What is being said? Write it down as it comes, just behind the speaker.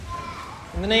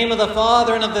In the name of the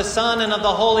Father, and of the Son, and of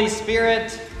the Holy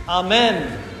Spirit.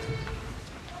 Amen.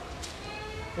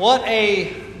 What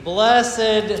a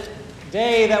blessed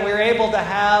day that we were able to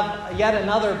have yet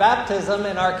another baptism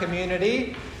in our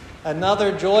community.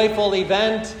 Another joyful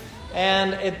event.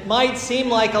 And it might seem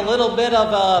like a little bit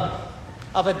of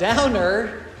a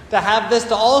downer to have this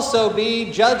to also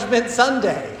be Judgment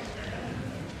Sunday.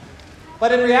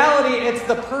 But in reality, it's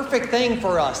the perfect thing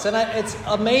for us. And it's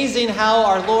amazing how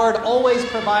our Lord always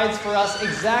provides for us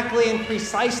exactly and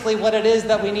precisely what it is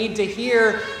that we need to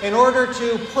hear in order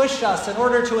to push us, in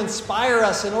order to inspire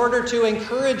us, in order to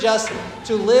encourage us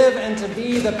to live and to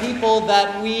be the people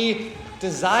that we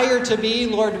desire to be,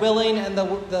 Lord willing, and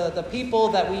the people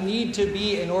that we need to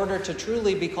be in order to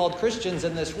truly be called Christians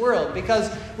in this world.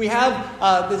 Because we have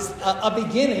a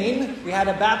beginning. We had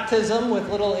a baptism with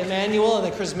little Emmanuel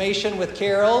and the chrismation with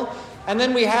Carol. And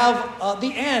then we have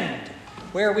the end,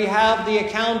 where we have the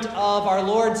account of our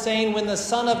Lord saying, when the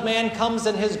Son of Man comes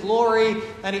in his glory,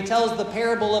 and he tells the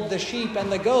parable of the sheep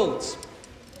and the goats.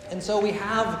 And so we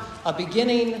have a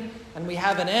beginning, and we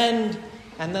have an end,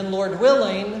 and then, Lord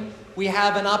willing, we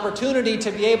have an opportunity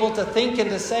to be able to think and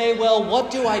to say, well, what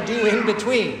do I do in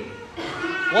between?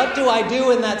 What do I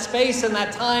do in that space and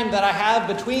that time that I have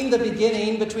between the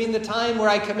beginning, between the time where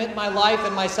I commit my life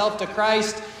and myself to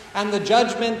Christ and the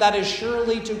judgment that is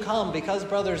surely to come? Because,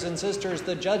 brothers and sisters,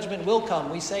 the judgment will come.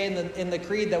 We say in the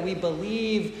creed that we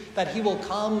believe that he will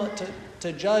come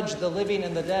to judge the living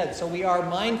and the dead. So we are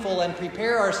mindful and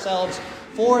prepare ourselves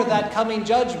for that coming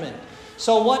judgment.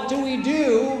 So what do we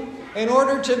do in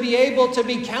order to be able to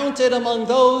be counted among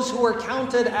those who are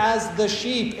counted as the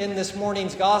sheep in this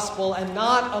morning's gospel and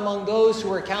not among those who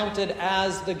are counted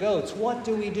as the goats? What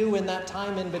do we do in that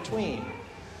time in between?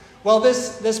 Well,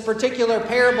 this particular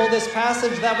parable, this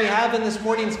passage that we have in this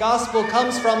morning's gospel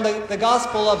comes from the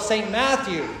Gospel of St.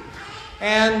 Matthew.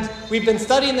 And we've been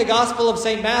studying the Gospel of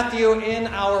St. Matthew in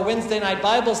our Wednesday night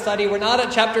Bible study. We're not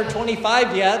at chapter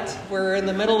 25 yet. We're in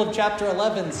the middle of chapter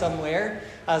 11 somewhere.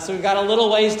 So we've got a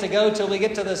little ways to go till we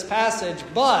get to this passage.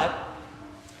 But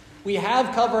we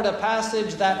have covered a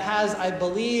passage that has, I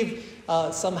believe,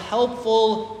 some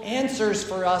helpful answers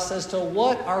for us as to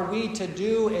what are we to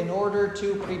do in order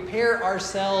to prepare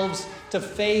ourselves to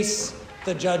face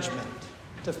the judgment.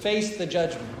 To face the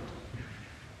judgment.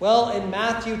 Well, in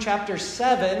Matthew chapter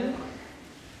 7,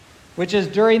 which is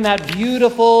during that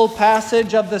beautiful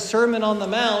passage of the Sermon on the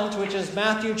Mount, which is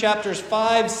Matthew chapters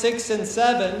 5, 6, and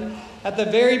 7, at the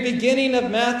very beginning of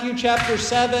Matthew chapter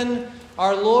 7,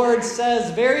 our Lord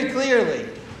says very clearly,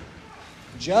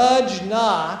 "Judge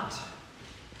not,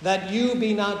 that you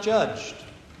be not judged.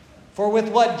 For with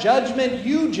what judgment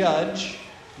you judge,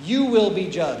 you will be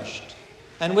judged.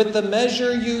 And with the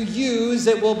measure you use,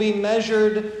 it will be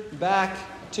measured back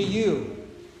to you.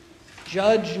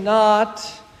 Judge not,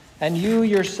 and you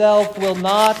yourself will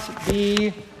not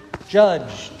be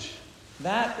judged."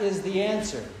 That is the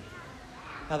answer.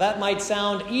 Now that might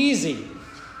sound easy,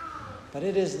 but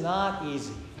it is not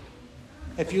easy.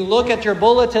 If you look at your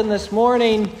bulletin this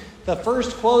morning, the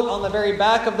first quote on the very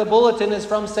back of the bulletin is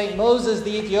from St. Moses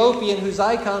the Ethiopian, whose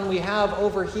icon we have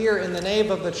over here in the nave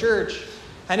of the church.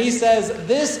 And he says,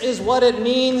 "This is what it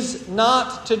means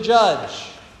not to judge.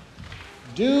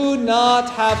 Do not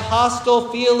have hostile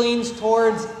feelings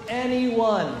towards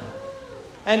anyone,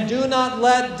 and do not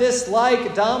let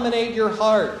dislike dominate your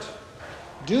heart.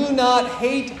 Do not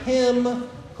hate him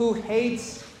who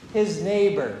hates his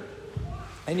neighbor."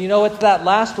 And you know, it's that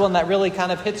last one that really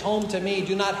kind of hits home to me.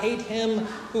 Do not hate him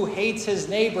who hates his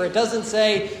neighbor. It doesn't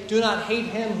say, do not hate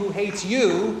him who hates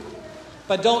you,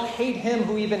 but don't hate him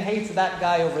who even hates that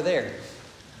guy over there.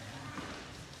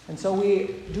 And so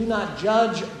we do not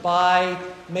judge by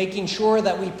making sure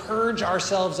that we purge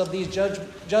ourselves of these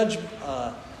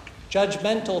judgmental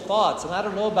thoughts. And I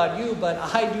don't know about you, but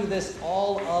I do this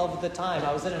all of the time.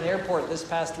 I was in an airport this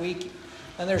past week,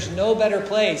 and there's no better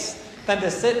place than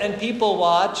to sit and people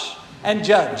watch and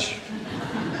judge.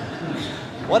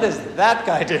 What is that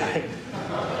guy doing?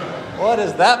 What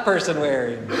is that person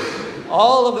wearing?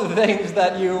 All of the things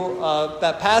that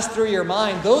that pass through your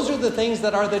mind, those are the things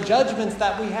that are the judgments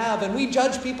that we have. And we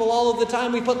judge people all of the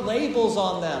time. We put labels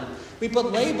on them. We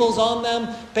put labels on them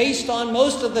based on,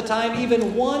 most of the time,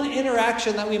 even one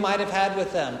interaction that we might have had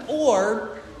with them.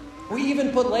 Or we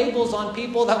even put labels on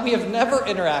people that we have never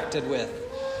interacted with.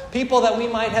 People that we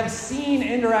might have seen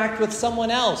interact with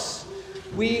someone else.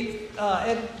 We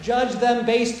judge them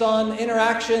based on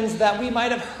interactions that we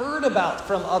might have heard about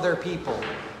from other people.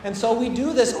 And so we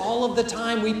do this all of the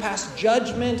time. We pass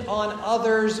judgment on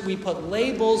others, we put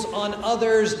labels on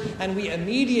others, and we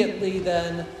immediately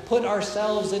then put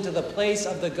ourselves into the place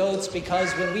of the goats,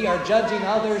 because when we are judging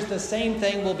others, the same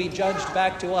thing will be judged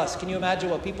back to us. Can you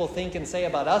imagine what people think and say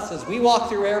about us as we walk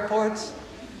through airports?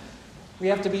 We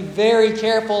have to be very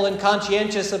careful and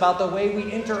conscientious about the way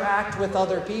we interact with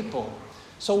other people.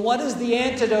 So what is the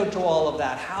antidote to all of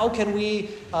that? How can we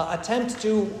attempt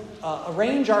to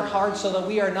arrange our hearts so that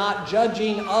we are not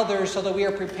judging others, so that we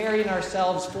are preparing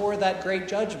ourselves for that great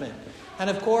judgment? And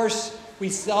of course, we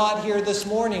saw it here this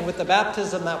morning with the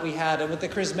baptism that we had and with the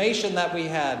chrismation that we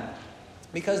had.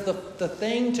 Because the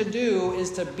thing to do is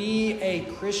to be a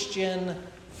Christian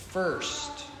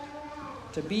first.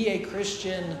 To be a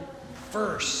Christian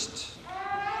first.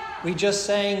 We just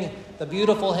sang the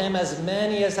beautiful hymn, "As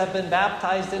many as have been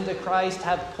baptized into Christ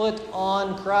have put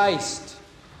on Christ."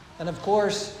 And of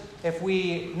course, if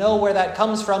we know where that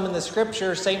comes from in the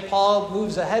scripture, St. Paul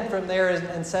moves ahead from there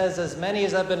and says, "As many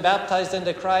as have been baptized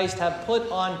into Christ have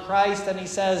put on Christ." And he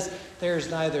says,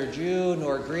 "There's neither Jew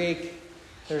nor Greek,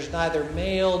 there's neither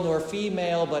male nor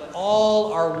female, but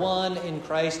all are one in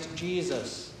Christ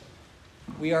Jesus."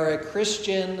 We are a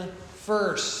Christian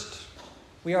first.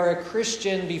 We are a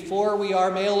Christian before we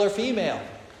are male or female.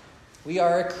 We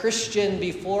are a Christian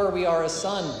before we are a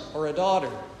son or a daughter.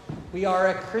 We are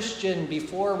a Christian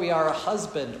before we are a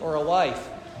husband or a wife.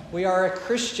 We are a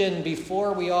Christian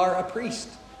before we are a priest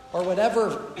or whatever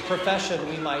profession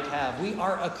we might have. We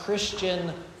are a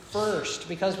Christian first,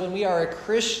 because when we are a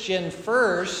Christian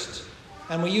first,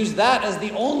 and we use that as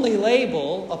the only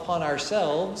label upon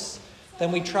ourselves,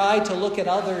 then we try to look at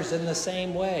others in the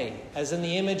same way, as in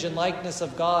the image and likeness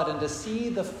of God, and to see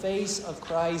the face of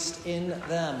Christ in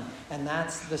them. And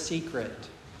that's the secret.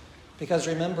 Because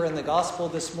remember, in the gospel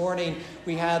this morning,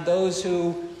 we had those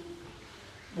who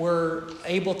were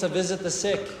able to visit the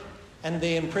sick and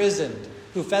the imprisoned,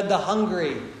 who fed the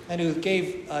hungry, and who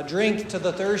gave drink to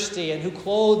the thirsty, and who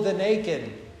clothed the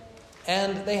naked.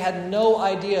 And they had no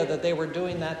idea that they were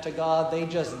doing that to God. They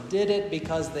just did it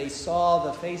because they saw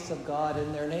the face of God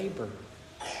in their neighbor.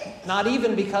 Not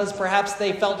even because perhaps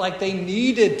they felt like they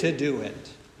needed to do it.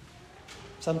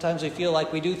 Sometimes we feel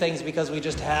like we do things because we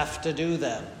just have to do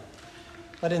them.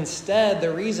 But instead, the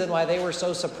reason why they were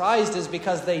so surprised is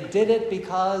because they did it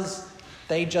because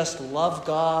they just love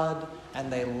God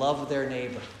and they love their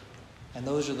neighbor. And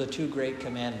those are the two great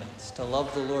commandments: to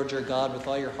love the Lord your God with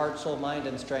all your heart, soul, mind,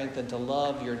 and strength, and to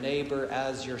love your neighbor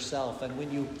as yourself. And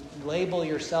when you label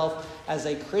yourself as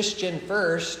a Christian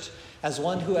first, as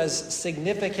one who has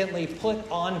significantly put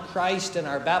on Christ in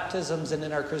our baptisms and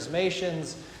in our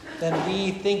chrismations, then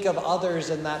we think of others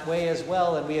in that way as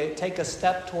well, and we take a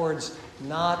step towards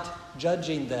not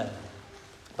judging them,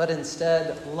 but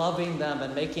instead loving them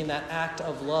and making that act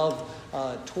of love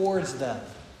towards them.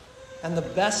 And the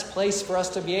best place for us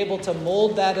to be able to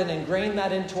mold that and ingrain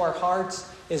that into our hearts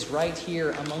is right here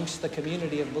amongst the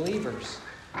community of believers.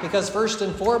 Because first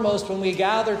and foremost, when we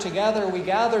gather together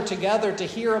to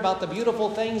hear about the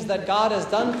beautiful things that God has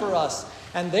done for us.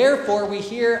 And therefore, we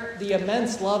hear the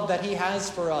immense love that He has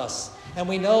for us. And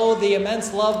we know the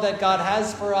immense love that God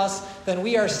has for us, then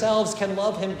we ourselves can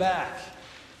love Him back.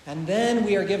 And then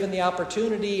we are given the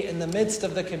opportunity in the midst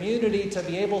of the community to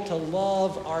be able to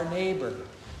love our neighbor.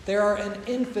 There are an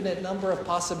infinite number of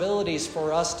possibilities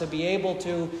for us to be able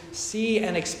to see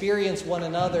and experience one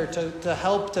another, to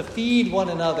help to feed one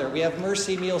another. We have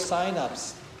mercy meal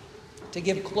sign-ups, to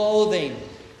give clothing,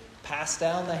 pass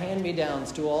down the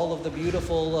hand-me-downs to all of the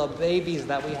beautiful babies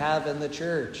that we have in the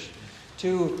church,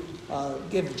 to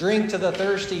give drink to the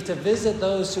thirsty, to visit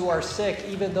those who are sick,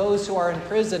 even those who are in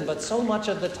prison. But so much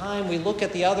of the time we look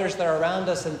at the others that are around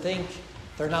us and think,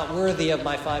 they're not worthy of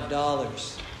my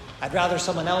 $5. I'd rather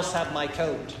someone else have my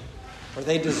coat, or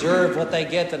they deserve what they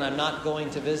get and I'm not going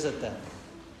to visit them.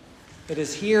 It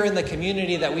is here in the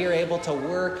community that we are able to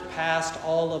work past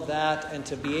all of that and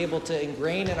to be able to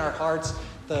ingrain in our hearts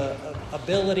the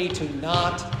ability to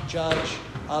not judge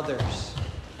others.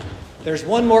 There's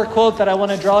one more quote that I want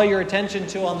to draw your attention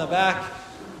to on the back,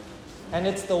 and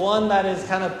it's the one that is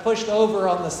kind of pushed over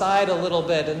on the side a little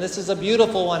bit. And this is a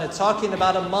beautiful one. It's talking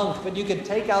about a monk, but you could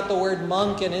take out the word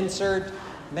monk and insert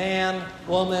man,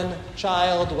 woman,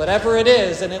 child, whatever it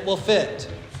is, and it will fit.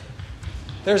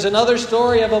 There's another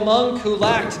story of a monk who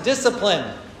lacked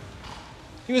discipline.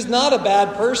 He was not a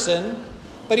bad person,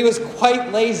 but he was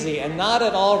quite lazy and not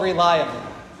at all reliable.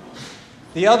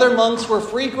 The other monks were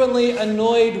frequently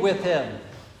annoyed with him.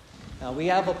 Now, we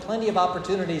have plenty of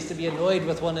opportunities to be annoyed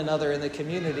with one another in the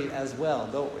community as well,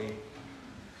 don't we?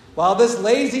 While this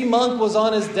lazy monk was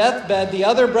on his deathbed, the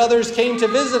other brothers came to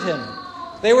visit him.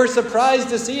 They were surprised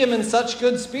to see him in such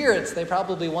good spirits. They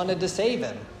probably wanted to save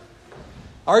him.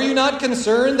 Are you not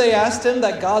concerned, they asked him,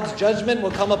 that God's judgment will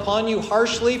come upon you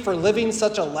harshly for living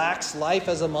such a lax life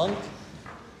as a monk?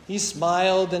 He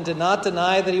smiled and did not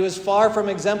deny that he was far from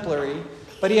exemplary,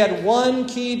 but he had one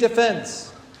key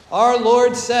defense. Our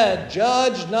Lord said,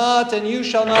 "Judge not, and you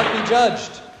shall not be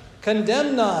judged.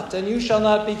 Condemn not, and you shall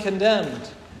not be condemned.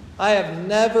 I have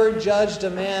never judged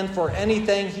a man for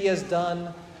anything he has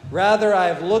done. Rather, I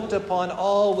have looked upon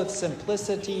all with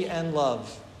simplicity and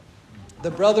love." The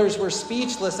brothers were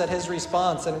speechless at his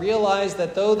response and realized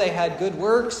that though they had good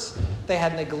works, they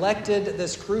had neglected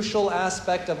this crucial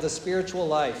aspect of the spiritual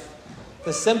life.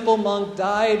 The simple monk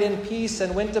died in peace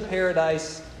and went to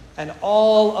paradise, and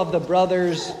all of the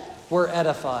brothers were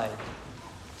edified.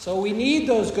 So we need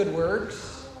those good works,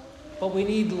 but we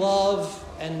need love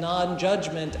and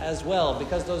non-judgment as well,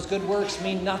 because those good works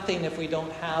mean nothing if we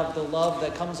don't have the love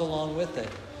that comes along with it.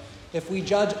 If we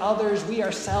judge others, we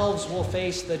ourselves will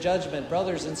face the judgment.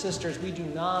 Brothers and sisters, we do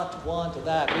not want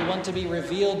that. We want to be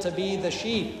revealed to be the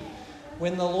sheep.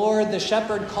 When the Lord, the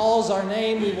shepherd, calls our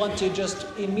name, we want to just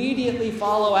immediately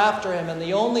follow after him. And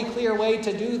the only clear way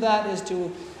to do that is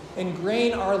to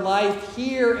ingrain our life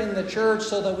here in the church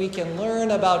so that we can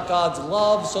learn about God's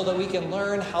love, so that we can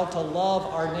learn how to love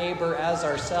our neighbor as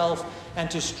ourselves, and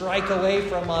to strike away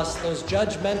from us those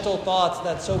judgmental thoughts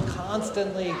that so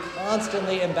constantly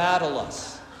embattle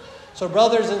us. So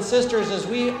brothers and sisters, as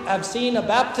we have seen a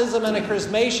baptism and a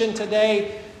chrismation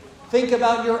today, think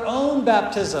about your own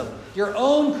baptism, your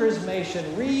own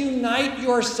chrismation. Reunite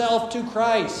yourself to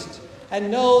Christ. And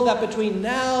know that between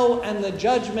now and the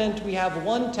judgment, we have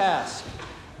one task: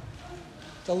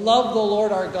 to love the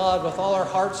Lord our God with all our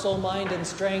heart, soul, mind, and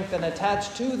strength, and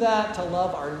attached to that, to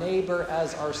love our neighbor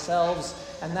as ourselves.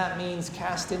 And that means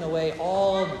casting away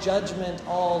all judgment,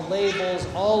 all labels,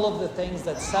 all of the things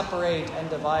that separate and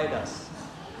divide us.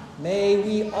 May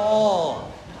we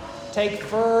all take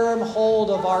firm hold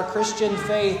of our Christian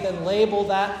faith and label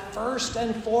that first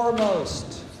and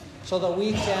foremost, so that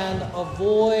we can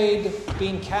avoid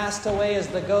being cast away as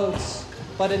the goats,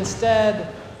 but instead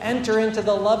enter into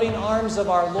the loving arms of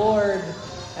our Lord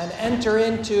and enter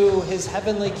into his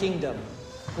heavenly kingdom.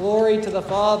 Glory to the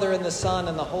Father and the Son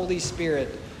and the Holy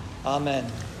Spirit. Amen.